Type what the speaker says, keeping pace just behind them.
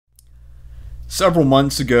Several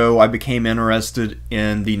months ago, I became interested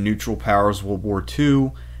in the neutral powers of World War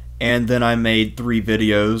II, and then I made 3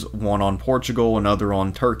 videos, one on Portugal, another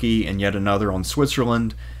on Turkey, and yet another on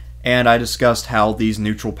Switzerland, and I discussed how these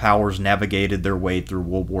neutral powers navigated their way through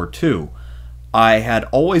World War II. I had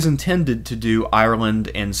always intended to do Ireland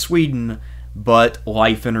and Sweden, but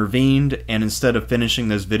life intervened, and instead of finishing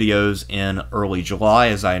those videos in early July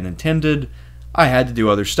as I had intended, I had to do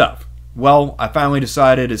other stuff. Well, I finally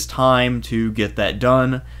decided it's time to get that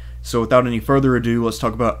done, so without any further ado, let's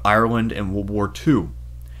talk about Ireland and World War II.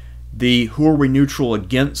 The "Who are we neutral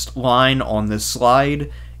against" line on this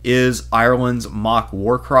slide is Ireland's mock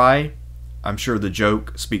war cry. I'm sure the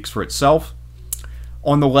joke speaks for itself.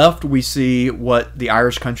 On the left, we see what the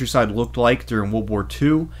Irish countryside looked like during World War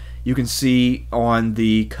II. You can see on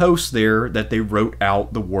the coast there that they wrote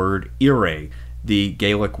out the word Ire, the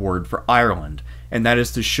Gaelic word for Ireland, and that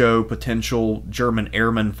is to show potential German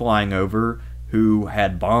airmen flying over who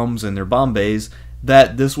had bombs in their bomb bays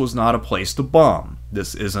that this was not a place to bomb.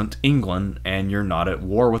 This isn't England, and you're not at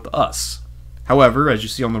war with us. However, as you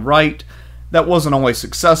see on the right, that wasn't always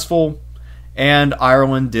successful, and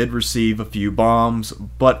Ireland did receive a few bombs,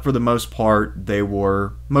 but for the most part, they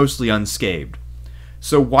were mostly unscathed.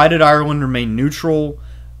 So why did Ireland remain neutral?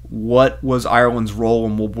 What was Ireland's role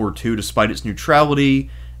in World War II despite its neutrality?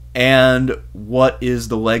 And what is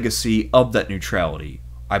the legacy of that neutrality?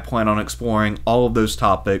 I plan on exploring all of those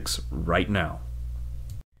topics right now.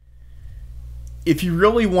 If you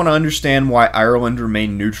really want to understand why Ireland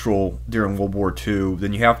remained neutral during World War II,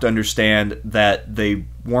 then you have to understand that they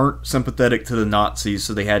weren't sympathetic to the Nazis,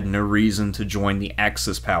 so they had no reason to join the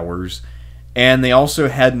Axis powers, and they also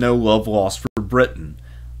had no love lost for Britain.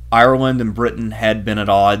 Ireland and Britain had been at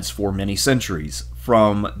odds for many centuries,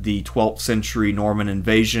 from the 12th century Norman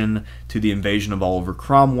invasion to the invasion of Oliver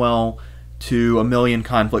Cromwell to a million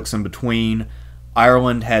conflicts in between.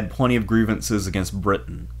 Ireland had plenty of grievances against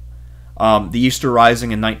Britain. The Easter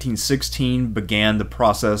Rising in 1916 began the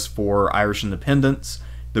process for Irish independence.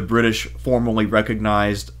 The British formally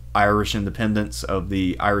recognized Irish independence of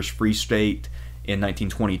the Irish Free State in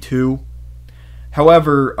 1922.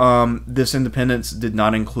 However, this independence did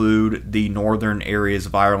not include the northern areas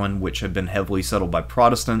of Ireland, which had been heavily settled by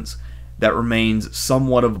Protestants. That remains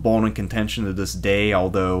somewhat of a bone in contention to this day,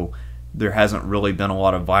 although there hasn't really been a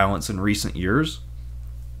lot of violence in recent years,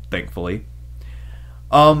 thankfully.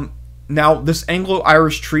 Now, this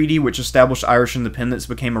Anglo-Irish treaty, which established Irish independence,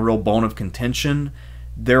 became a real bone of contention.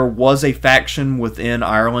 There was a faction within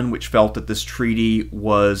Ireland which felt that this treaty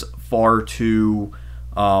was far too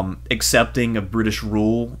accepting of British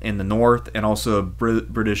rule in the north and also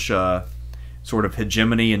British sort of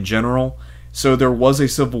hegemony in general. So there was a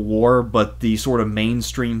civil war, but the sort of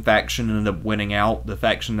mainstream faction ended up winning out, the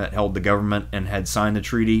faction that held the government and had signed the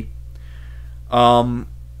treaty.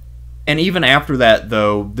 And even after that,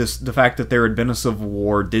 though, the fact that there had been a civil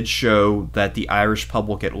war did show that the Irish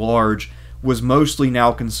public at large was mostly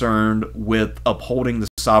now concerned with upholding the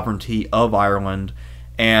sovereignty of Ireland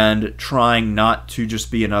and trying not to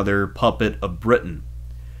just be another puppet of Britain.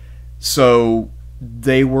 So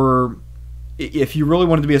they were, if you really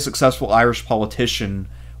wanted to be a successful Irish politician,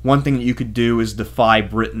 one thing that you could do is defy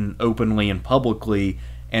Britain openly and publicly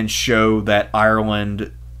and show that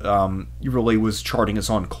Ireland really was charting its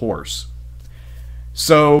own course.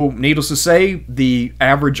 So, needless to say, the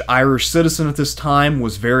average Irish citizen at this time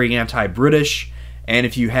was very anti-British, and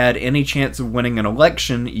if you had any chance of winning an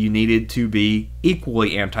election, you needed to be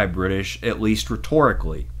equally anti-British, at least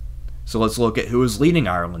rhetorically. So let's look at who was leading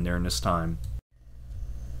Ireland during this time.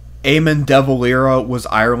 Eamon de Valera was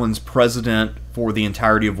Ireland's president for the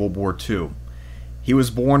entirety of World War II. He was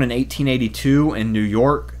born in 1882 in New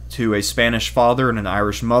York to a Spanish father and an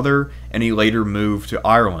Irish mother, and he later moved to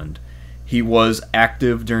Ireland. He was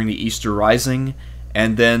active during the Easter Rising,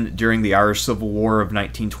 and then during the Irish Civil War of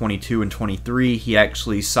 1922 and 23, he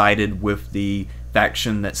actually sided with the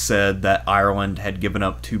faction that said that Ireland had given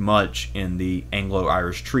up too much in the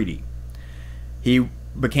Anglo-Irish Treaty. He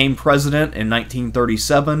became president in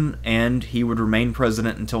 1937, and he would remain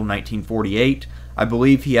president until 1948. I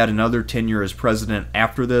believe he had another tenure as president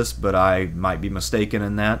after this, but I might be mistaken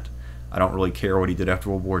in that. I don't really care what he did after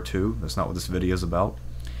World War II. That's not what this video is about.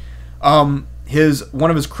 One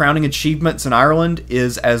of his crowning achievements in Ireland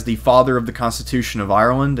is as the father of the Constitution of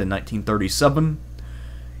Ireland in 1937.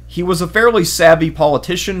 He was a fairly savvy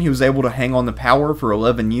politician. He was able to hang on to power for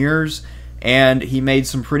 11 years, and he made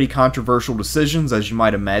some pretty controversial decisions, as you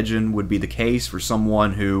might imagine would be the case for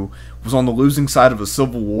someone who was on the losing side of a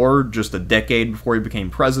civil war just a decade before he became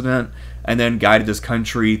president, and then guided his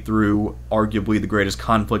country through arguably the greatest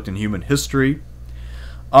conflict in human history.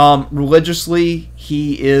 Religiously,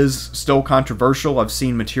 he is still controversial. I've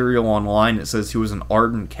seen material online that says he was an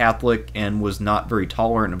ardent Catholic and was not very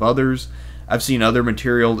tolerant of others. I've seen other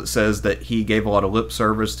material that says that he gave a lot of lip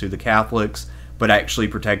service to the Catholics, but actually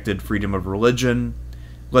protected freedom of religion.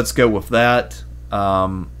 Let's go with that.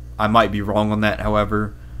 I might be wrong on that,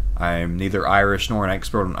 however. I'm neither Irish nor an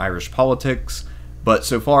expert on Irish politics, but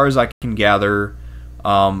so far as I can gather,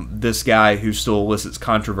 this guy who still elicits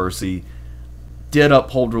controversy did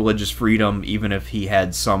uphold religious freedom, even if he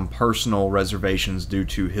had some personal reservations due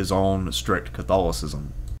to his own strict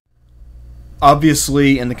Catholicism.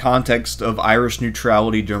 Obviously, in the context of Irish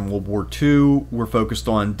neutrality during World War II, we're focused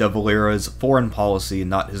on De Valera's foreign policy and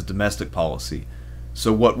not his domestic policy.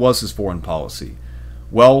 So what was his foreign policy?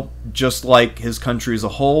 Well, just like his country as a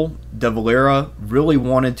whole, De Valera really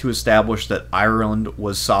wanted to establish that Ireland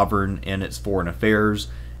was sovereign in its foreign affairs,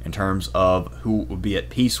 in terms of who it would be at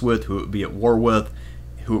peace with, who it would be at war with,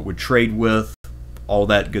 who it would trade with, all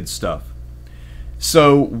that good stuff.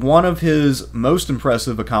 So one of his most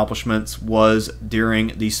impressive accomplishments was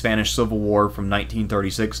during the Spanish Civil War from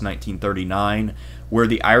 1936 to 1939, where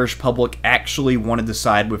the Irish public actually wanted to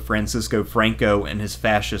side with Francisco Franco and his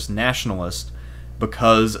fascist nationalists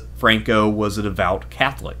because Franco was a devout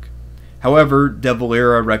Catholic. However, De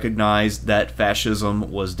Valera recognized that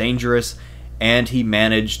fascism was dangerous, and he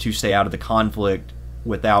managed to stay out of the conflict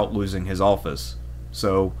without losing his office.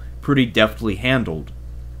 So, pretty deftly handled.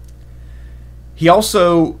 He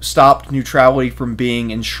also stopped neutrality from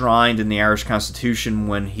being enshrined in the Irish Constitution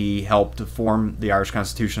when he helped to form the Irish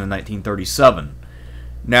Constitution in 1937.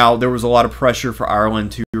 Now, there was a lot of pressure for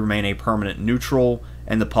Ireland to remain a permanent neutral,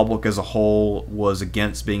 and the public as a whole was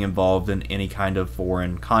against being involved in any kind of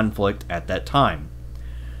foreign conflict at that time.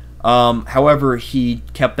 However, he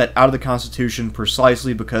kept that out of the Constitution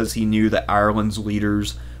precisely because he knew that Ireland's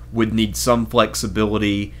leaders would need some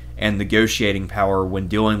flexibility and negotiating power when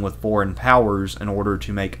dealing with foreign powers in order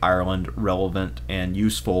to make Ireland relevant and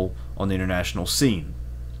useful on the international scene.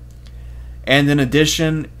 And in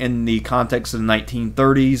addition, in the context of the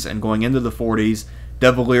 1930s and going into the 40s,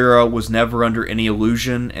 De Valera was never under any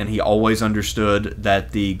illusion, and he always understood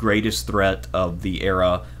that the greatest threat of the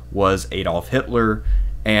era was Adolf Hitler,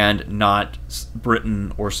 and not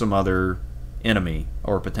Britain or some other enemy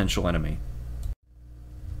or potential enemy.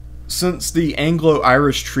 Since the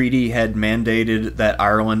Anglo-Irish Treaty had mandated that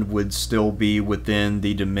Ireland would still be within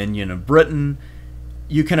the dominion of Britain,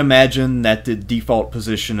 you can imagine that the default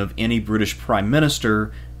position of any British Prime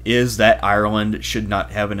Minister is that Ireland should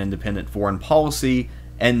not have an independent foreign policy,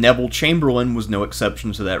 and Neville Chamberlain was no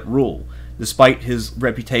exception to that rule. Despite his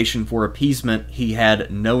reputation for appeasement, he had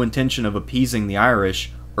no intention of appeasing the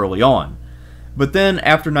Irish early on. But then,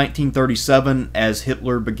 after 1937, as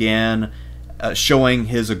Hitler began showing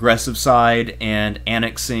his aggressive side and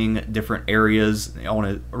annexing different areas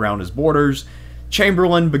around his borders,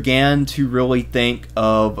 Chamberlain began to really think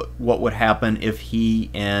of what would happen if he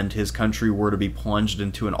and his country were to be plunged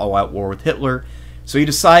into an all-out war with Hitler. So he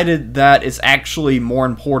decided that it's actually more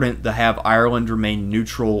important to have Ireland remain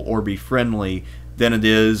neutral or be friendly than it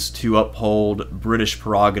is to uphold British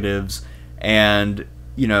prerogatives and,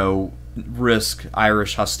 risk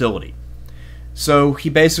Irish hostility. So he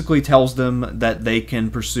basically tells them that they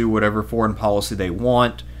can pursue whatever foreign policy they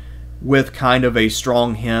want, with kind of a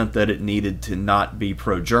strong hint that it needed to not be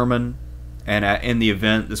pro-German, and in the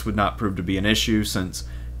event this would not prove to be an issue since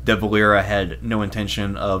De Valera had no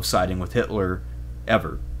intention of siding with Hitler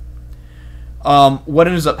ever. What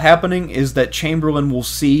ends up happening is that Chamberlain will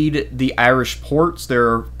cede the Irish ports. There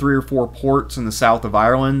are 3 or 4 ports in the south of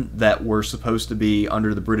Ireland that were supposed to be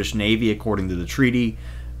under the British Navy according to the treaty,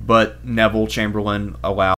 but Neville Chamberlain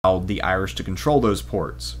allowed the Irish to control those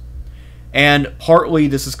ports. And partly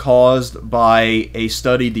this is caused by a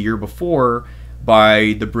study the year before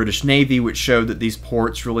by the British Navy, which showed that these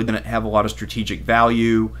ports really didn't have a lot of strategic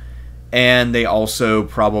value, and they also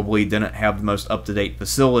probably didn't have the most up-to-date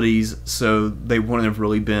facilities, so they wouldn't have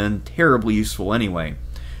really been terribly useful anyway.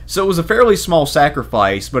 So it was a fairly small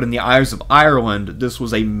sacrifice, but in the eyes of Ireland, this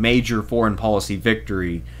was a major foreign policy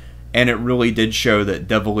victory, and it really did show that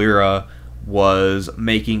De Valera was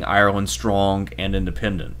making Ireland strong and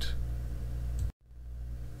independent.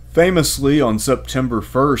 Famously, on September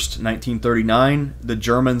 1st, 1939, the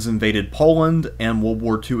Germans invaded Poland, and World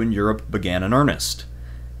War II in Europe began in earnest.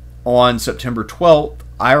 On September 12th,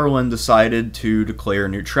 Ireland decided to declare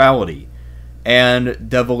neutrality, and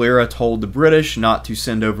De Valera told the British not to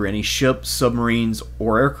send over any ships, submarines,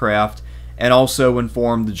 or aircraft, and also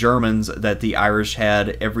informed the Germans that the Irish had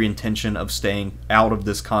every intention of staying out of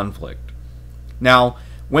this conflict. Now,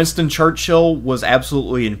 Winston Churchill was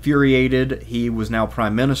absolutely infuriated. He was now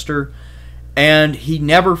Prime Minister, and he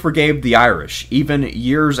never forgave the Irish. Even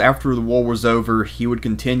years after the war was over, he would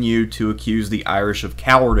continue to accuse the Irish of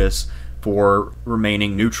cowardice for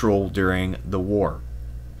remaining neutral during the war.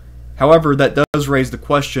 However, that does raise the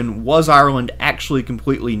question, was Ireland actually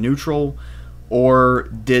completely neutral, or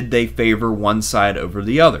did they favor one side over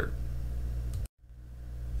the other?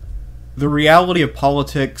 The reality of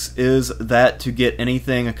politics is that to get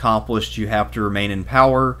anything accomplished, you have to remain in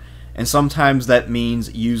power, and sometimes that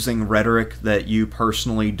means using rhetoric that you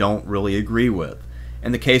personally don't really agree with.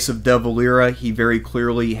 In the case of De Valera, he very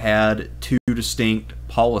clearly had two distinct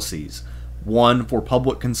policies. One for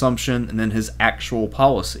public consumption, and then his actual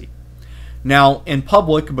policy. Now, in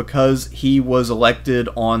public, because he was elected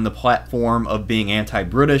on the platform of being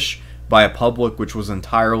anti-British by a public which was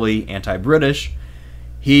entirely anti-British,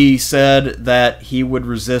 he said that he would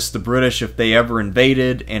resist the British if they ever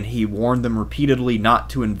invaded, and he warned them repeatedly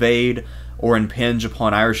not to invade or impinge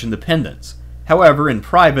upon Irish independence. However, in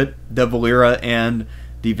private, De Valera and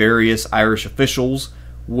the various Irish officials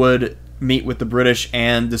would meet with the British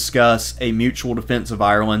and discuss a mutual defense of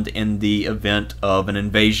Ireland in the event of an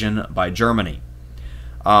invasion by Germany.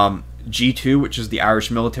 G2, which is the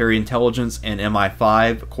Irish military intelligence, and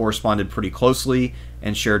MI5 corresponded pretty closely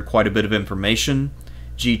and shared quite a bit of information.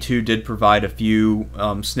 G2 did provide a few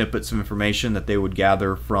snippets of information that they would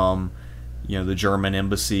gather from, the German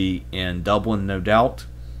embassy in Dublin, no doubt.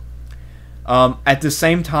 At the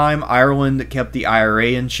same time, Ireland kept the IRA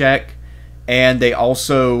in check, and they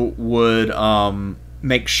also would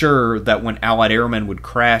make sure that when Allied airmen would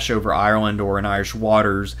crash over Ireland or in Irish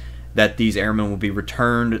waters, that these airmen would be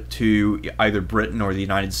returned to either Britain or the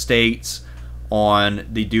United States on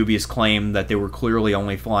the dubious claim that they were clearly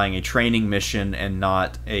only flying a training mission and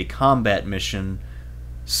not a combat mission.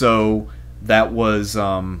 So that was,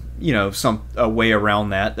 a way around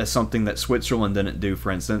that. That's something that Switzerland didn't do,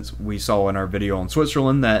 for instance. We saw in our video on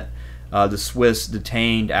Switzerland that the Swiss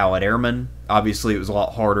detained Allied airmen. Obviously, it was a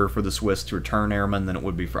lot harder for the Swiss to return airmen than it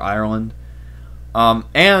would be for Ireland.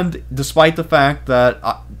 And despite the fact that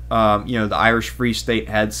the Irish Free State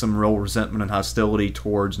had some real resentment and hostility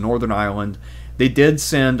towards Northern Ireland, they did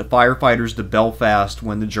send firefighters to Belfast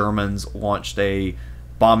when the Germans launched a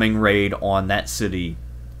bombing raid on that city.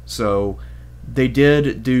 So they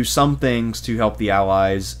did do some things to help the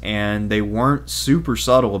Allies, and they weren't super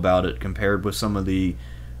subtle about it compared with some of the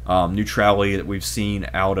neutrality that we've seen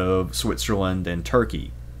out of Switzerland and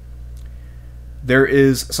Turkey. There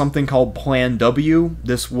is something called Plan W.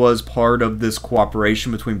 This was part of this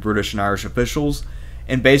cooperation between British and Irish officials.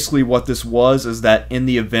 And basically what this was is that in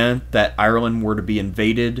the event that Ireland were to be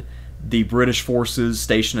invaded, the British forces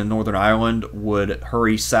stationed in Northern Ireland would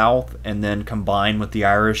hurry south and then combine with the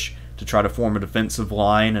Irish to try to form a defensive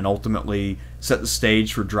line and ultimately set the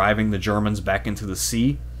stage for driving the Germans back into the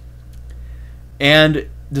sea. And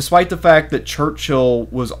despite the fact that Churchill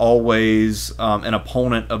was always an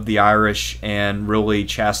opponent of the Irish and really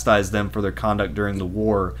chastised them for their conduct during the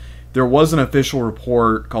war, there was an official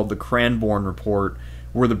report called the Cranbourne Report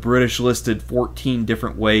where the British listed 14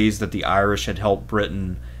 different ways that the Irish had helped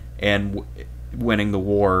Britain in winning the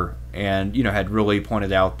war, and had really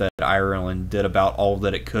pointed out that Ireland did about all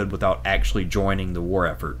that it could without actually joining the war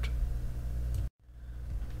effort.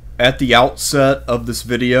 At the outset of this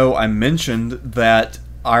video, I mentioned that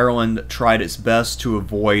Ireland tried its best to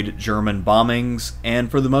avoid German bombings,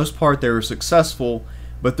 and for the most part they were successful,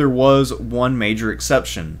 but there was one major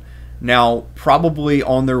exception. Now, probably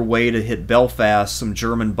on their way to hit Belfast, some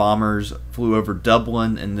German bombers flew over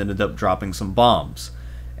Dublin and ended up dropping some bombs.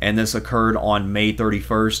 And this occurred on May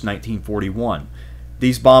 31st, 1941.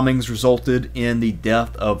 These bombings resulted in the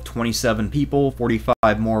death of 27 people, 45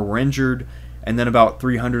 more were injured, and then about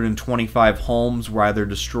 325 homes were either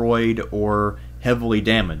destroyed or heavily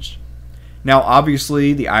damaged. Now,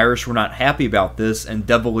 obviously, the Irish were not happy about this, and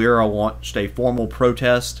De Valera launched a formal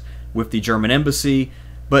protest with the German embassy,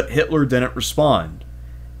 but Hitler didn't respond.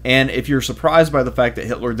 And if you're surprised by the fact that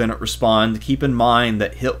Hitler didn't respond, keep in mind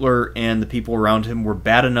that Hitler and the people around him were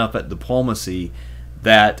bad enough at diplomacy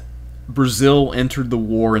that Brazil entered the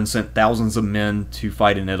war and sent thousands of men to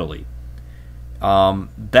fight in Italy.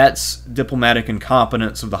 That's diplomatic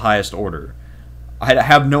incompetence of the highest order. I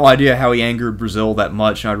have no idea how he angered Brazil that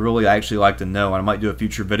much, and I'd really actually like to know. I might do a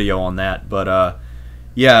future video on that. But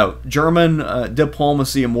yeah, German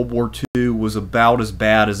diplomacy in World War II was about as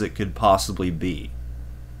bad as it could possibly be.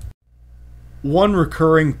 One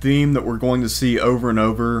recurring theme that we're going to see over and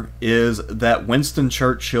over is that Winston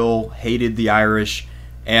Churchill hated the Irish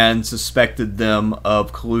and suspected them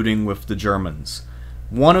of colluding with the Germans.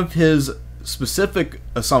 One of his specific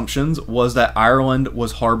assumptions was that Ireland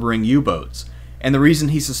was harboring U-boats. And the reason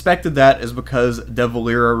he suspected that is because De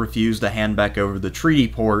Valera refused to hand back over the treaty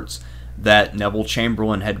ports that Neville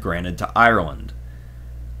Chamberlain had granted to Ireland.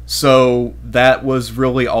 So that was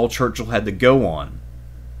really all Churchill had to go on.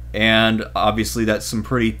 And obviously that's some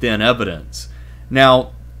pretty thin evidence.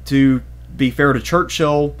 Now, to be fair to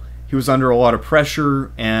Churchill, he was under a lot of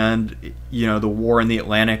pressure, and the war in the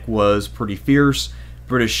Atlantic was pretty fierce.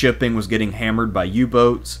 British shipping was getting hammered by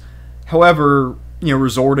U-boats. However,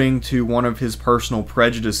 resorting to one of his personal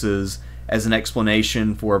prejudices as an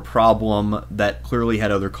explanation for a problem that clearly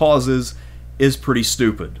had other causes is pretty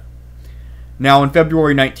stupid. Now, in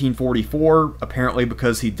February 1944, apparently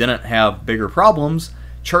because he didn't have bigger problems,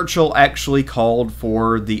 Churchill actually called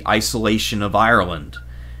for the isolation of Ireland,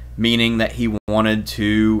 meaning that he wanted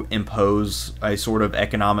to impose a sort of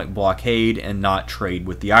economic blockade and not trade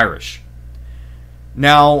with the Irish.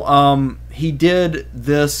 Now, he did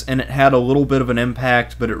this, and it had a little bit of an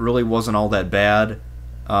impact, but it really wasn't all that bad,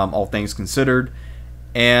 all things considered.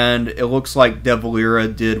 And it looks like De Valera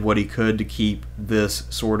did what he could to keep this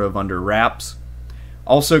sort of under wraps.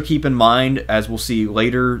 Also, keep in mind, as we'll see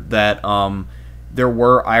later, that there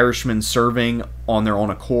were Irishmen serving on their own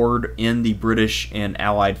accord in the British and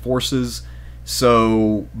Allied forces.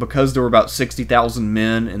 So, because there were about 60,000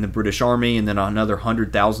 men in the British Army, and then another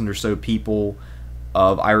 100,000 or so people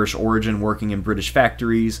of Irish origin working in British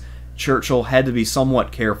factories, Churchill had to be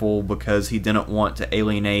somewhat careful because he didn't want to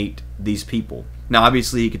alienate these people. Now,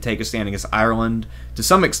 obviously, he could take a stand against Ireland to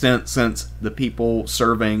some extent, since the people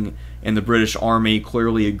serving in the British Army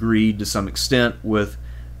clearly agreed to some extent with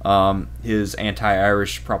his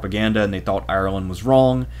anti-Irish propaganda, and they thought Ireland was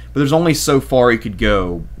wrong. But there's only so far he could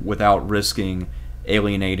go without risking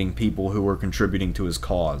alienating people who were contributing to his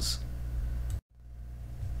cause.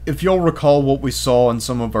 If you'll recall what we saw in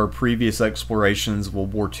some of our previous explorations of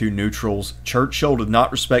World War II neutrals, Churchill did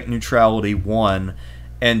not respect neutrality, 1,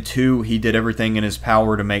 and 2, he did everything in his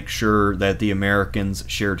power to make sure that the Americans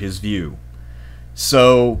shared his view.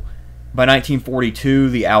 So, by 1942,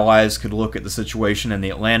 the Allies could look at the situation in the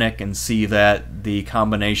Atlantic and see that the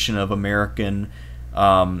combination of American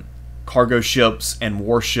cargo ships and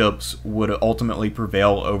warships would ultimately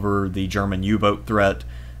prevail over the German U-boat threat.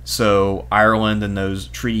 So Ireland and those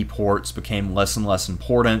treaty ports became less and less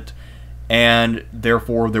important, and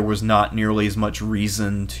therefore there was not nearly as much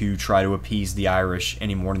reason to try to appease the Irish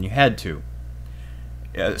any more than you had to.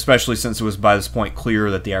 Especially since it was by this point clear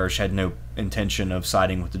that the Irish had no intention of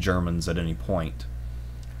siding with the Germans at any point,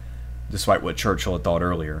 despite what Churchill had thought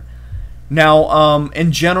earlier. Now,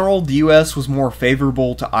 in general, the U.S. was more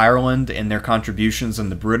favorable to Ireland in their contributions than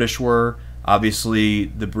the British were. Obviously,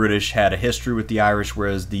 the British had a history with the Irish,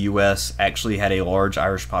 whereas the U.S. actually had a large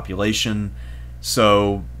Irish population,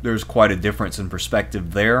 so there's quite a difference in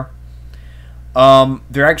perspective there.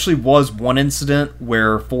 There actually was one incident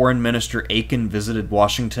where Foreign Minister Aiken visited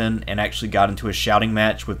Washington and actually got into a shouting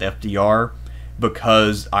match with FDR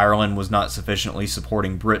because Ireland was not sufficiently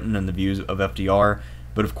supporting Britain and the views of FDR.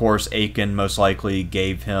 But of course, Aiken most likely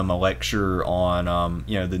gave him a lecture on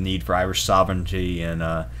the need for Irish sovereignty and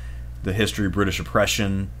the history of British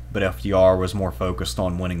oppression, but FDR was more focused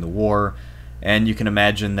on winning the war. And you can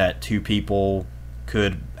imagine that two people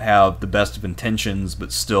could have the best of intentions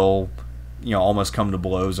but still almost come to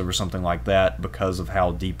blows over something like that because of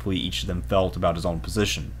how deeply each of them felt about his own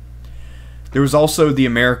position. There was also the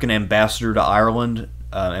American ambassador to Ireland,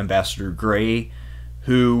 Ambassador Grey,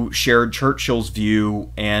 who shared Churchill's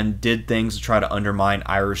view and did things to try to undermine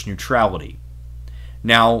Irish neutrality.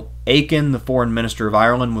 Now, Aiken, the foreign minister of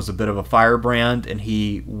Ireland, was a bit of a firebrand, and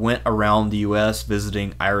he went around the U.S.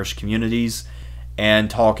 visiting Irish communities and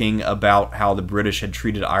talking about how the British had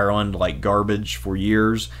treated Ireland like garbage for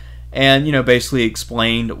years, and basically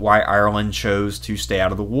explained why Ireland chose to stay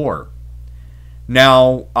out of the war.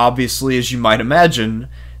 Now, obviously, as you might imagine,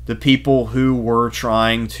 the people who were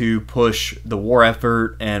trying to push the war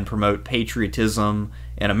effort and promote patriotism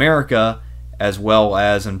in America, as well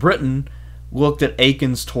as in Britain, looked at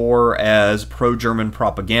Aiken's tour as pro-German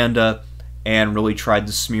propaganda and really tried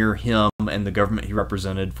to smear him and the government he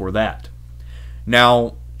represented for that.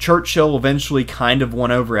 Now, Churchill eventually kind of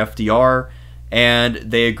won over FDR, and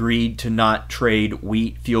they agreed to not trade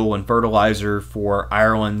wheat, fuel, and fertilizer for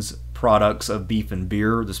Ireland's products of beef and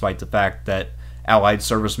beer, despite the fact that Allied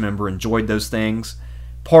service member enjoyed those things.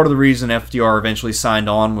 Part of the reason FDR eventually signed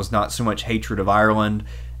on was not so much hatred of Ireland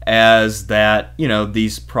as that,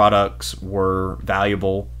 these products were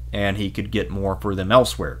valuable and he could get more for them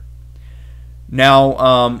elsewhere.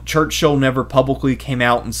 Now, Churchill never publicly came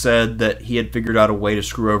out and said that he had figured out a way to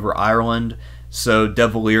screw over Ireland, So De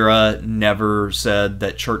Valera never said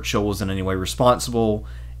that Churchill was in any way responsible.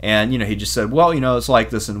 And, he just said, well, it's like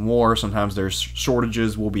this in war. Sometimes there's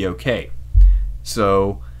shortages. We'll be okay.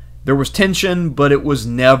 So there was tension, but it was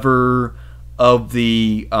never of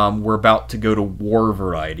the we're about to go to war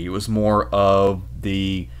variety. It was more of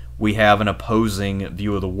the we have an opposing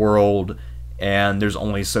view of the world, and there's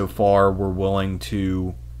only so far we're willing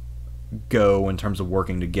to go in terms of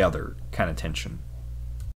working together kind of tension.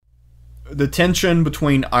 The tension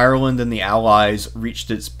between Ireland and the Allies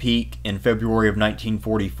reached its peak in February of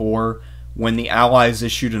 1944 when the Allies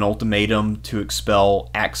issued an ultimatum to expel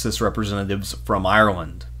Axis representatives from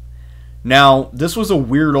Ireland. Now, this was a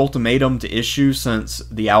weird ultimatum to issue since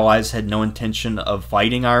the Allies had no intention of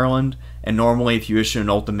fighting Ireland, and normally if you issue an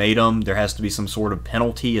ultimatum, there has to be some sort of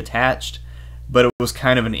penalty attached, but it was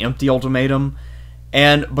kind of an empty ultimatum.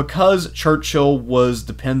 And because Churchill was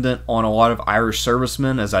dependent on a lot of Irish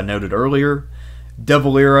servicemen, as I noted earlier, De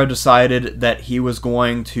Valera decided that he was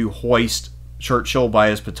going to hoist Churchill by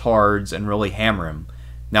his petards and really hammer him.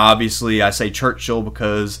 Now, obviously, I say Churchill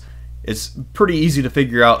because it's pretty easy to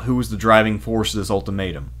figure out who was the driving force of this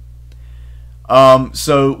ultimatum.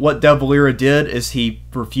 So what De Valera did is he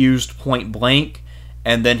refused point blank,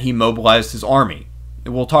 and then he mobilized his army.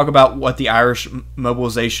 We'll talk about what the Irish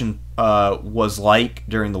mobilization was like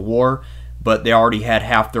during the war, but they already had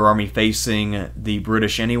half their army facing the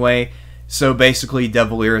British anyway. So basically, De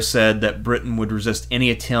Valera said that Britain would resist any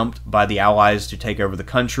attempt by the Allies to take over the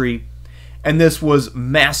country. And this was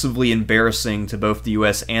massively embarrassing to both the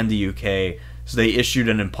US and the UK, so they issued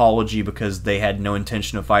an apology because they had no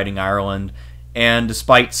intention of fighting Ireland, and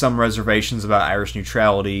despite some reservations about Irish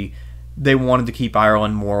neutrality, they wanted to keep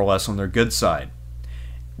Ireland more or less on their good side.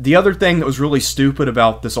 The other thing that was really stupid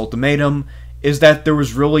about this ultimatum is that there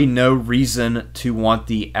was really no reason to want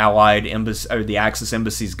the Allied embassy or the Axis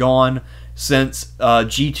embassies gone, since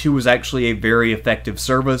G2 was actually a very effective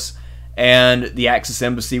service, and the Axis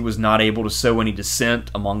embassy was not able to sow any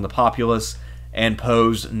dissent among the populace and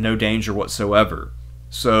posed no danger whatsoever.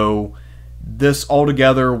 So this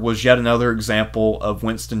altogether was yet another example of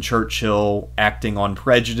Winston Churchill acting on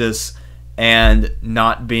prejudice and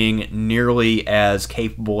not being nearly as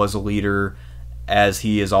capable as a leader as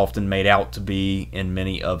he is often made out to be in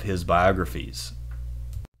many of his biographies.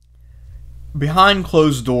 Behind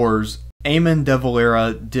closed doors, Eamon de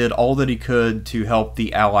Valera did all that he could to help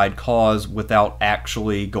the Allied cause without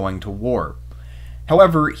actually going to war.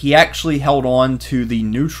 However, he actually held on to the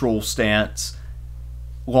neutral stance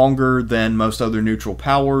longer than most other neutral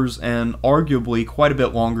powers, and arguably quite a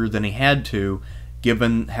bit longer than he had to,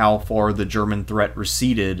 given how far the German threat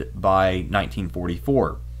receded by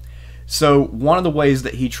 1944. So one of the ways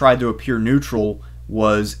that he tried to appear neutral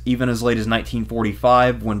was, even as late as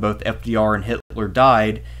 1945, when both FDR and Hitler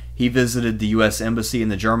died, he visited the US Embassy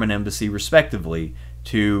and the German Embassy respectively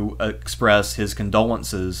to express his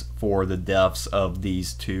condolences for the deaths of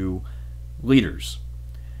these two leaders.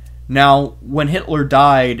 Now, when Hitler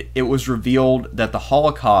died, it was revealed that the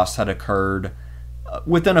Holocaust had occurred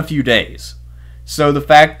within a few days. So the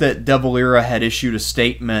fact that De Valera had issued a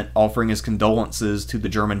statement offering his condolences to the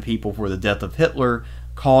German people for the death of Hitler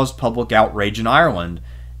caused public outrage in Ireland,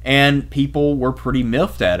 and people were pretty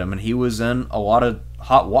miffed at him, and he was in a lot of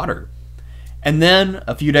hot water. And then,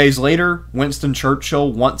 a few days later, Winston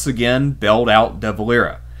Churchill once again bailed out De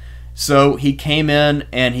Valera. So he came in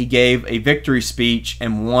and he gave a victory speech,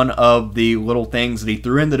 and one of the little things that he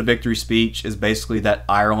threw into the victory speech is basically that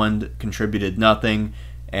Ireland contributed nothing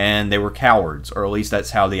and they were cowards, or at least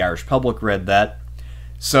that's how the Irish public read that.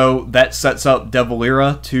 So that sets up De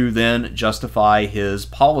Valera to then justify his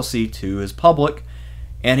policy to his public,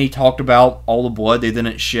 and he talked about all the blood they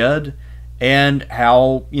didn't shed and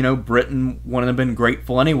how, Britain wouldn't have been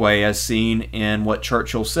grateful anyway, as seen in what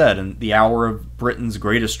Churchill said in the hour of Britain's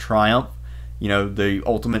greatest triumph, the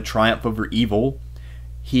ultimate triumph over evil.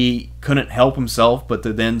 He couldn't help himself but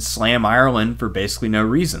to then slam Ireland for basically no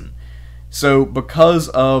reason. So because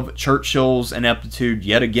of Churchill's ineptitude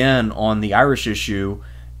yet again on the Irish issue,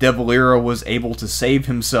 De Valera was able to save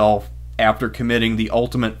himself after committing the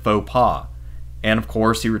ultimate faux pas. And of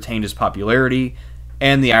course he retained his popularity,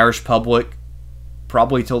 and the Irish public,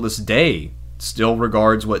 probably till this day, still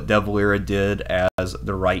regards what De Valera did as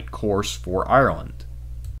the right course for Ireland.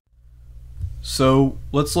 So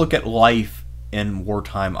let's look at life in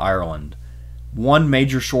wartime Ireland. One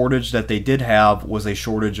major shortage that they did have was a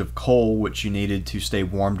shortage of coal, which you needed to stay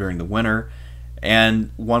warm during the winter.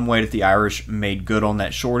 And one way that the Irish made good on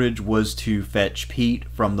that shortage was to fetch peat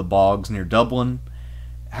from the bogs near Dublin.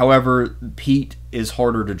 However, peat is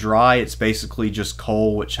harder to dry. It's basically just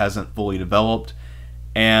coal which hasn't fully developed.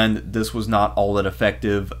 and this was not all that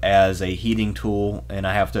effective as a heating tool, and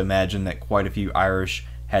I have to imagine that quite a few Irish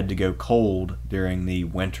had to go cold during the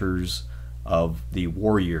winters of the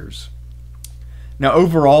war years. Now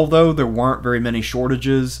overall though, there weren't very many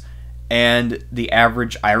shortages, and the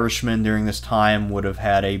average Irishman during this time would have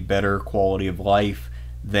had a better quality of life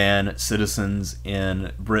than citizens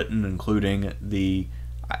in Britain, including the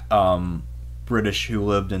British who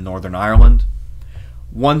lived in Northern Ireland.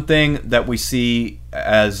 One thing that we see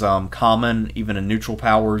as common even in neutral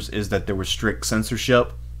powers is that there was strict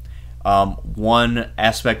censorship. One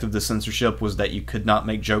aspect of the censorship was that you could not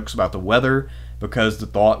make jokes about the weather, because the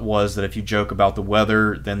thought was that if you joke about the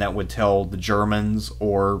weather, then that would tell the Germans,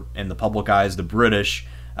 or in the public eyes the British,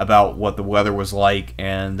 about what the weather was like,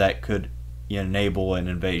 and that could enable an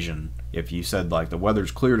invasion if you said like the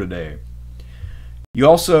weather's clear today. You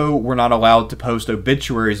also were not allowed to post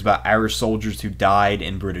obituaries about Irish soldiers who died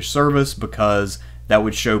in British service, because that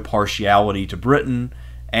would show partiality to Britain,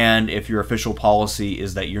 and if your official policy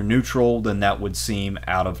is that you're neutral, then that would seem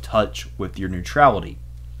out of touch with your neutrality.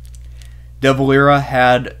 De Valera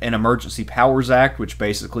had an Emergency Powers Act, which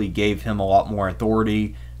basically gave him a lot more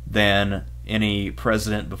authority than any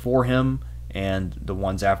president before him, and the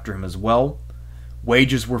ones after him as well.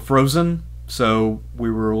 Wages were frozen, so we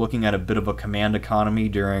were looking at a bit of a command economy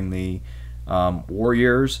during the war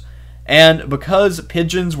years. And because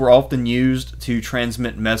pigeons were often used to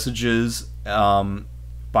transmit messages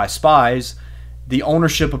by spies, the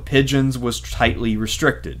ownership of pigeons was tightly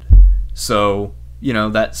restricted. So,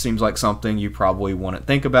 that seems like something you probably wouldn't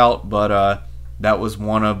think about, but that was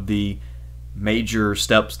one of the major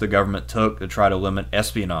steps the government took to try to limit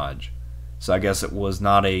espionage. So I guess it was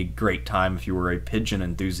not a great time if you were a pigeon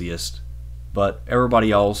enthusiast, but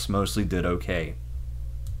everybody else mostly did okay.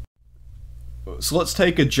 So let's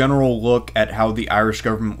take a general look at how the Irish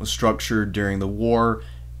government was structured during the war,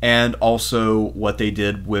 and also what they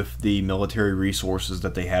did with the military resources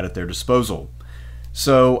that they had at their disposal.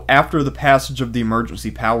 So after the passage of the Emergency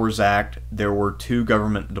Powers Act, there were two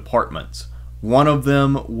government departments. One of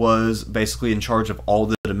them was basically in charge of all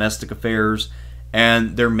the domestic affairs,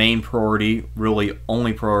 and their main priority, really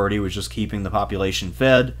only priority, was just keeping the population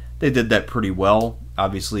fed. They did that pretty well.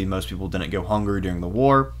 Obviously, most people didn't go hungry during the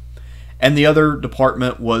war. And the other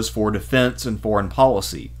department was for defense and foreign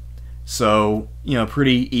policy. So,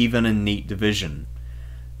 pretty even and neat division.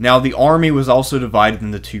 Now, the army was also divided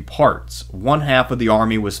into two parts. One half of the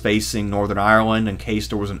army was facing Northern Ireland in case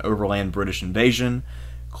there was an overland British invasion.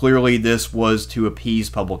 Clearly, this was to appease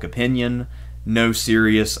public opinion. No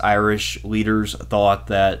serious Irish leaders thought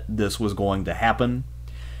that this was going to happen.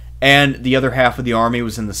 And the other half of the army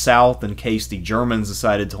was in the south in case the Germans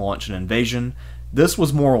decided to launch an invasion. This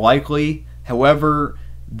was more likely. However,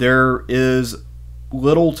 there is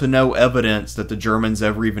little to no evidence that the Germans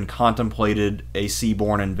ever even contemplated a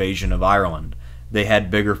seaborne invasion of Ireland. They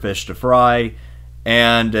had bigger fish to fry,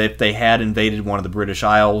 and if they had invaded one of the British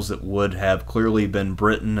Isles, it would have clearly been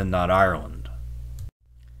Britain and not Ireland.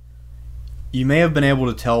 You may have been able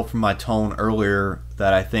to tell from my tone earlier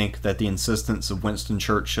that I think that the insistence of Winston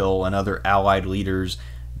Churchill and other Allied leaders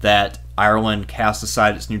that Ireland cast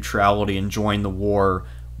aside its neutrality and join the war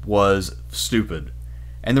was stupid.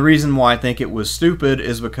 And the reason why I think it was stupid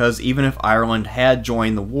is because even if Ireland had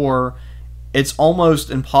joined the war, it's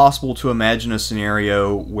almost impossible to imagine a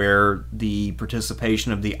scenario where the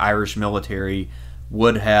participation of the Irish military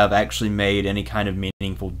would have actually made any kind of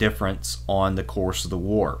meaningful difference on the course of the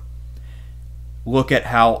war. Look at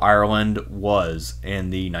how Ireland was in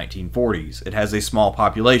the 1940s. It has a small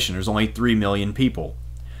population. There's only 3 million people.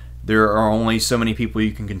 There are only so many people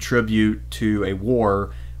you can contribute to a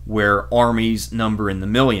war where armies number in the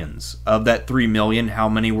millions. Of that 3 million, how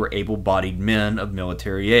many were able-bodied men of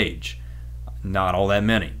military age? Not all that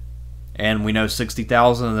many. And we know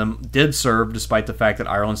 60,000 of them did serve despite the fact that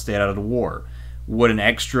Ireland stayed out of the war. Would an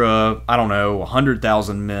extra,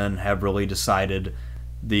 100,000 men have really decided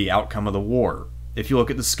the outcome of the war? If you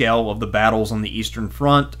look at the scale of the battles on the Eastern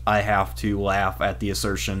Front, I have to laugh at the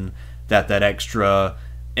assertion that that extra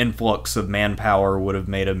influx of manpower would have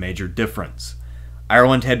made a major difference.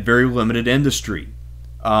 Ireland had very limited industry.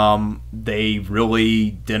 They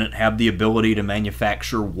really didn't have the ability to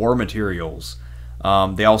manufacture war materials.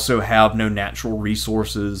 They also have no natural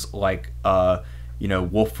resources like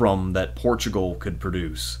wolfram that Portugal could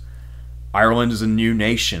produce. Ireland is a new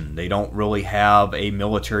nation. They don't really have a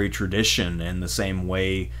military tradition in the same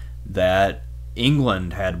way that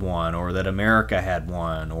England had one, or that America had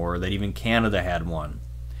one, or that even Canada had one.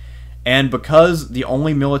 And because the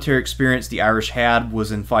only military experience the Irish had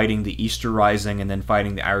was in fighting the Easter Rising and then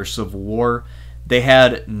fighting the Irish Civil War, they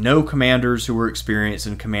had no commanders who were experienced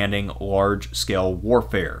in commanding large-scale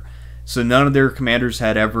warfare. So none of their commanders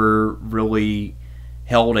had ever really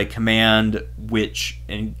held a command which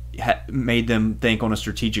made them think on a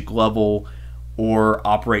strategic level or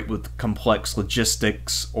operate with complex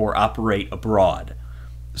logistics or operate abroad.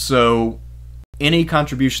 So any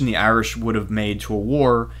contribution the Irish would have made to a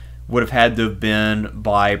war would have had to have been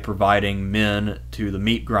by providing men to the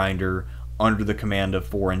meat grinder under the command of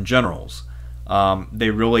foreign generals. They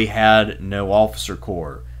really had no officer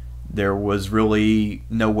corps. There was really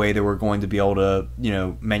no way they were going to be able to,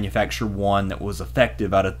 manufacture one that was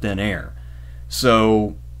effective out of thin air.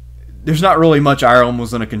 So there's not really much Ireland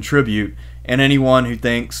was going to contribute, and anyone who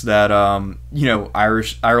thinks that,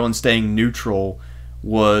 Ireland staying neutral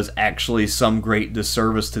was actually some great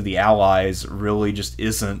disservice to the Allies really just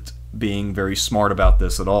isn't being very smart about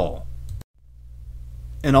this at all.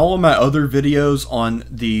 In all of my other videos on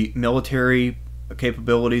the military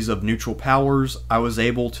capabilities of neutral powers, I was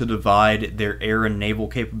able to divide their air and naval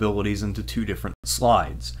capabilities into two different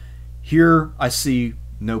slides. Here, I see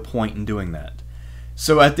no point in doing that.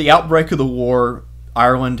 So at the outbreak of the war,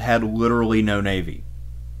 Ireland had literally no navy.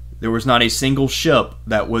 There was not a single ship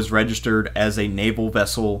that was registered as a naval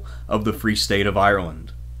vessel of the Free State of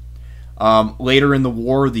Ireland. Later in the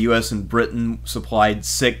war, the U.S. and Britain supplied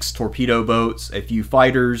 6 torpedo boats, a few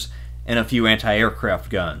fighters, and a few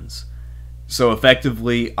anti-aircraft guns. So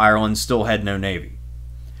effectively, Ireland still had no navy.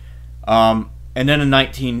 And then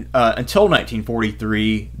until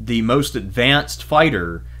 1943, the most advanced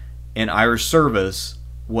fighter in Irish service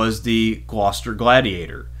was the Gloucester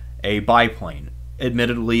Gladiator, a biplane.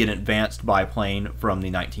 Admittedly an advanced biplane from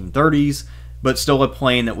the 1930s, but still a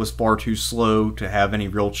plane that was far too slow to have any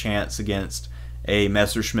real chance against a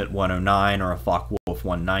Messerschmitt 109 or a Focke-Wulf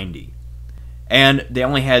 190. And they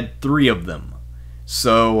only had 3 of them.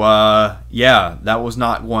 So, yeah, that was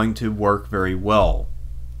not going to work very well.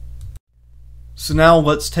 So now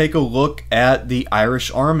let's take a look at the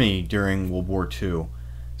Irish Army during World War II.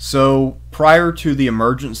 So, prior to the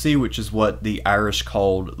emergency, which is what the Irish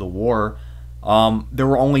called the war, there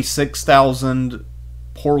were only 6,000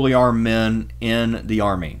 poorly armed men in the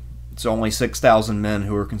army. So only 6,000 men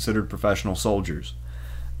who were considered professional soldiers.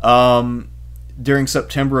 During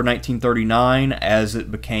September of 1939, as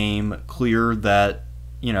it became clear that,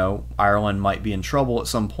 Ireland might be in trouble at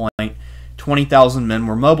some point, 20,000 men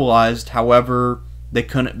were mobilized. However, they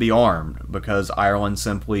couldn't be armed because Ireland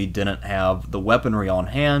simply didn't have the weaponry on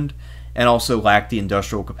hand and also lacked the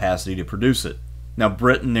industrial capacity to produce it. Now,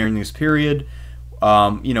 Britain during this period,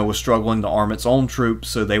 was struggling to arm its own troops,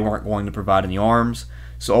 so they weren't going to provide any arms.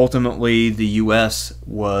 So ultimately, the U.S.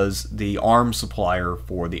 was the arms supplier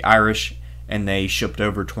for the Irish, and they shipped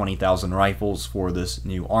over 20,000 rifles for this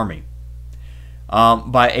new army.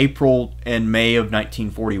 By April and May of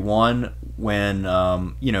 1941, when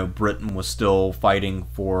Britain was still fighting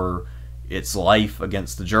for its life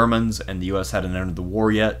against the Germans, and the U.S. hadn't entered the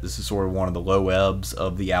war yet, this is sort of one of the low ebbs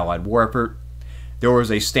of the Allied war effort. There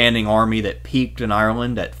was a standing army that peaked in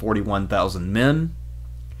Ireland at 41,000 men.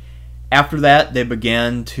 After that, they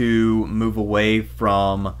began to move away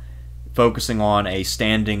from focusing on a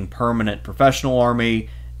standing permanent professional army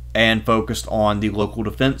and focused on the local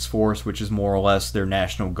defense force, which is more or less their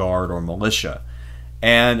National Guard or militia.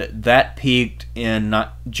 And that peaked in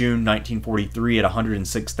June 1943 at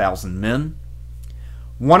 106,000 men.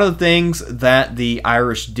 One of the things that the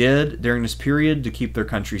Irish did during this period to keep their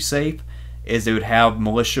country safe is they would have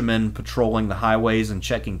militiamen patrolling the highways and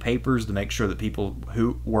checking papers to make sure that people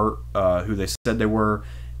who were who they said they were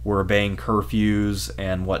obeying curfews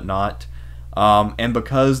and whatnot. And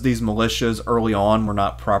because these militias early on were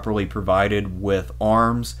not properly provided with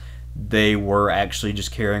arms, they were actually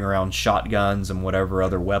just carrying around shotguns and whatever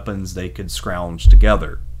other weapons they could scrounge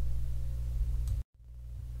together.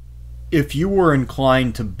 If you were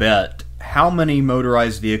inclined to bet, how many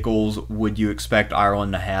motorized vehicles would you expect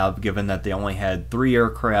Ireland to have, given that they only had 3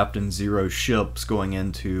 aircraft and 0 ships going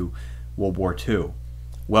into World War II?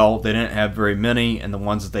 Well, they didn't have very many, and the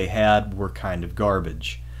ones that they had were kind of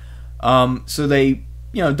garbage. So they,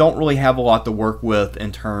 don't really have a lot to work with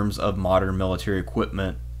in terms of modern military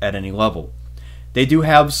equipment at any level. They do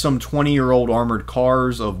have some 20-year-old armored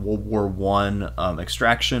cars of World War I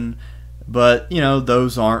extraction, but,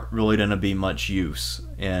 those aren't really going to be much use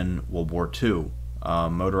in World War II.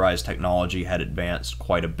 Motorized technology had advanced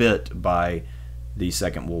quite a bit by the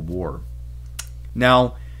Second World War.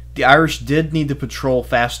 Now, the Irish did need to patrol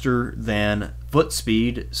faster than foot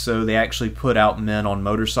speed, so they actually put out men on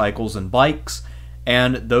motorcycles and bikes,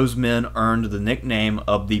 and those men earned the nickname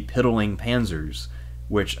of the Piddling Panzers,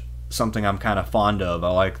 which something I'm kind of fond of. I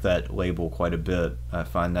like that label quite a bit. I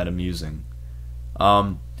find that amusing.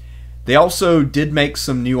 They also did make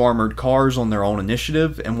some new armored cars on their own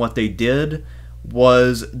initiative, and what they did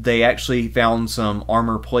was they actually found some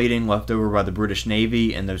armor plating left over by the British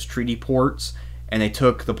Navy in those treaty ports, and they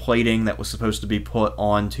took the plating that was supposed to be put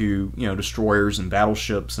onto, destroyers and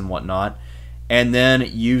battleships and whatnot, and then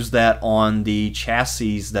used that on the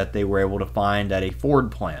chassis that they were able to find at a Ford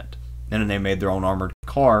plant. And then they made their own armored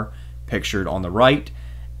car, pictured on the right.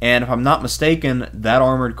 And if I'm not mistaken, that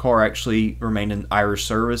armored car actually remained in Irish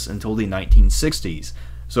service until the 1960s.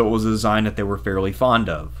 So it was a design that they were fairly fond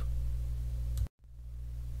of.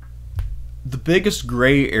 The biggest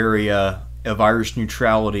gray area of Irish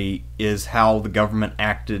neutrality is how the government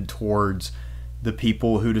acted towards the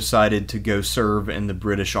people who decided to go serve in the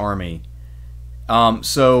British Army.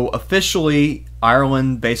 So officially,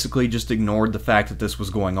 Ireland basically just ignored the fact that this was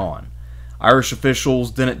going on. Irish officials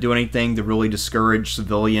didn't do anything to really discourage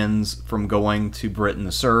civilians from going to Britain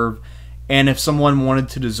to serve, and if someone wanted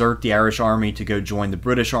to desert the Irish Army to go join the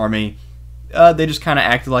British Army, they just kind of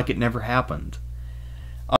acted like it never happened.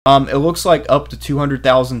 It looks like up to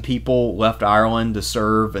 200,000 people left Ireland to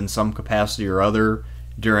serve in some capacity or other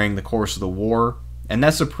during the course of the war, and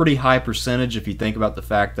that's a pretty high percentage if you think about the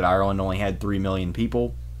fact that Ireland only had 3 million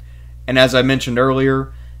people. And as I mentioned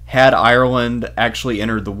earlier, had Ireland actually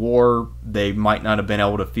entered the war, they might not have been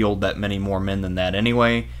able to field that many more men than that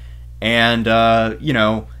anyway. And,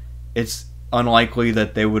 it's unlikely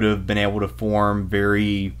that they would have been able to form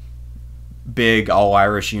very big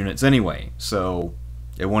all-Irish units anyway. So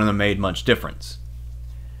it wouldn't have made much difference.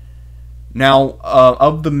 Now,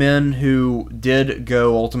 of the men who did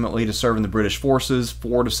go ultimately to serve in the British forces,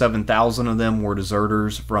 4,000 to 7,000 of them were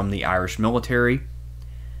deserters from the Irish military.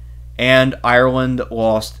 And Ireland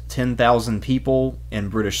lost 10,000 people in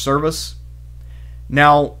British service.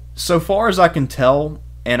 Now, so far as I can tell,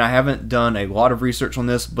 and I haven't done a lot of research on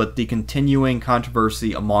this, but the continuing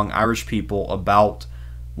controversy among Irish people about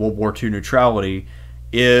World War II neutrality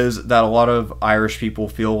is that a lot of Irish people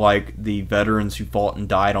feel like the veterans who fought and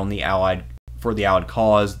died on for the Allied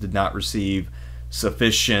cause did not receive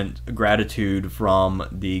sufficient gratitude from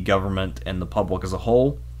the government and the public as a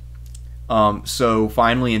whole. So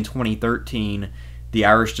finally in 2013, the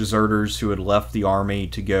Irish deserters who had left the army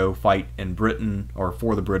to go fight in Britain, or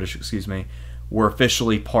for the British, were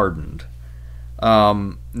officially pardoned.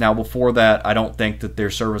 Now before that, I don't think that their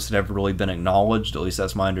service had ever really been acknowledged, at least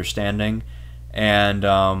that's my understanding, and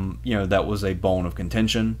that was a bone of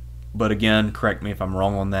contention. But again, correct me if I'm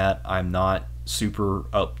wrong on that, I'm not super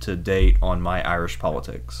up to date on my Irish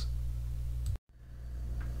politics.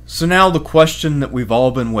 So now the question that we've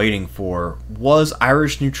all been waiting for: was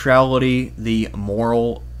Irish neutrality the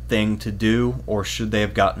moral thing to do, or should they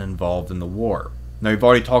have gotten involved in the war? Now, we've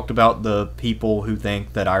already talked about the people who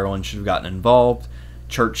think that Ireland should have gotten involved,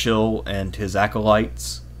 Churchill and his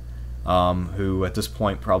acolytes, who at this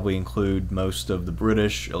point probably include most of the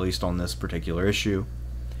British, at least on this particular issue.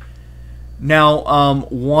 Now,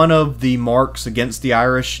 one of the marks against the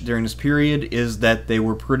Irish during this period is that they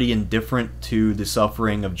were pretty indifferent to the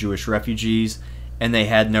suffering of Jewish refugees, and they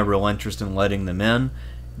had no real interest in letting them in.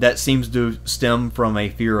 That seems to stem from a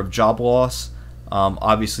fear of job loss.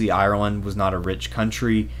 Obviously, Ireland was not a rich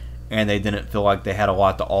country, and they didn't feel like they had a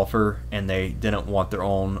lot to offer, and they didn't want their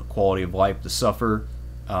own quality of life to suffer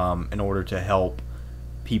in order to help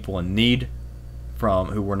people in need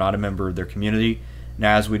who were not a member of their community.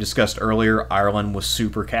 Now, as we discussed earlier, Ireland was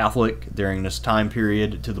super Catholic during this time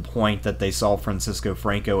period, to the point that they saw Francisco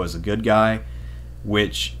Franco as a good guy,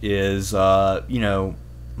 which is,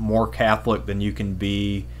 more Catholic than you can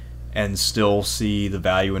be and still see the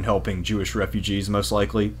value in helping Jewish refugees, most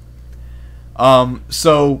likely.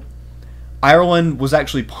 So Ireland was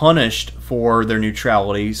actually punished for their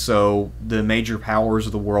neutrality, so the major powers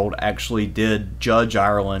of the world actually did judge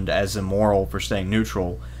Ireland as immoral for staying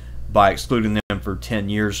neutral by excluding them for 10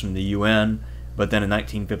 years from the UN, but then in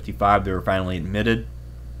 1955 they were finally admitted.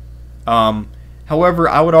 However,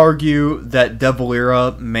 I would argue that De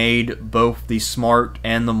Valera made both the smart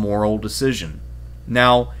and the moral decision.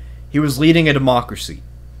 Now, he was leading a democracy,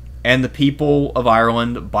 and the people of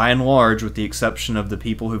Ireland, by and large, with the exception of the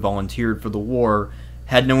people who volunteered for the war,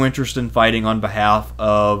 had no interest in fighting on behalf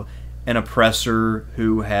of an oppressor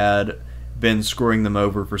who had been screwing them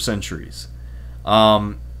over for centuries.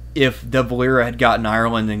 If De Valera had gotten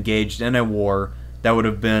Ireland engaged in a war, that would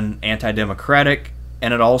have been anti-democratic,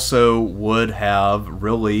 and it also would have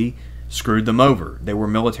really screwed them over. They were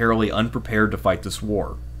militarily unprepared to fight this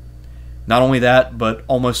war. Not only that, but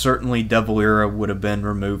almost certainly De Valera would have been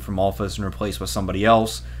removed from office and replaced with somebody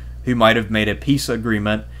else who might have made a peace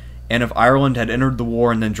agreement And if Ireland had entered the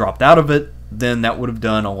war and then dropped out of it, then that would have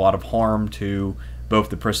done a lot of harm to both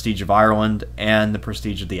the prestige of Ireland and the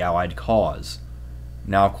prestige of the Allied cause.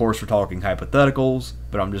 Now, of course, we're talking hypotheticals,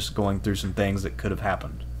 but I'm just going through some things that could have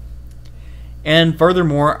happened. And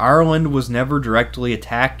furthermore, Ireland was never directly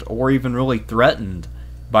attacked or even really threatened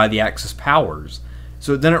by the Axis powers,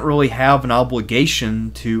 so it didn't really have an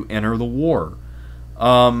obligation to enter the war.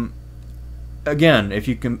 Again, if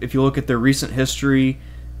you look at their recent history,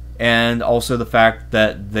 and also the fact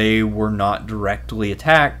that they were not directly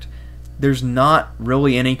attacked, there's not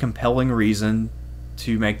really any compelling reason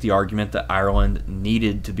to make the argument that Ireland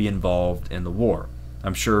needed to be involved in the war.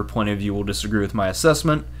 I'm sure plenty of you will disagree with my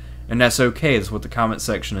assessment, and that's okay. That's what the comment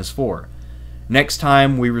section is for. Next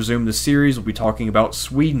time we resume the series, we'll be talking about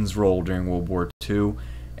Sweden's role during World War II,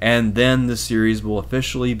 and then the series will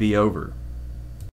officially be over.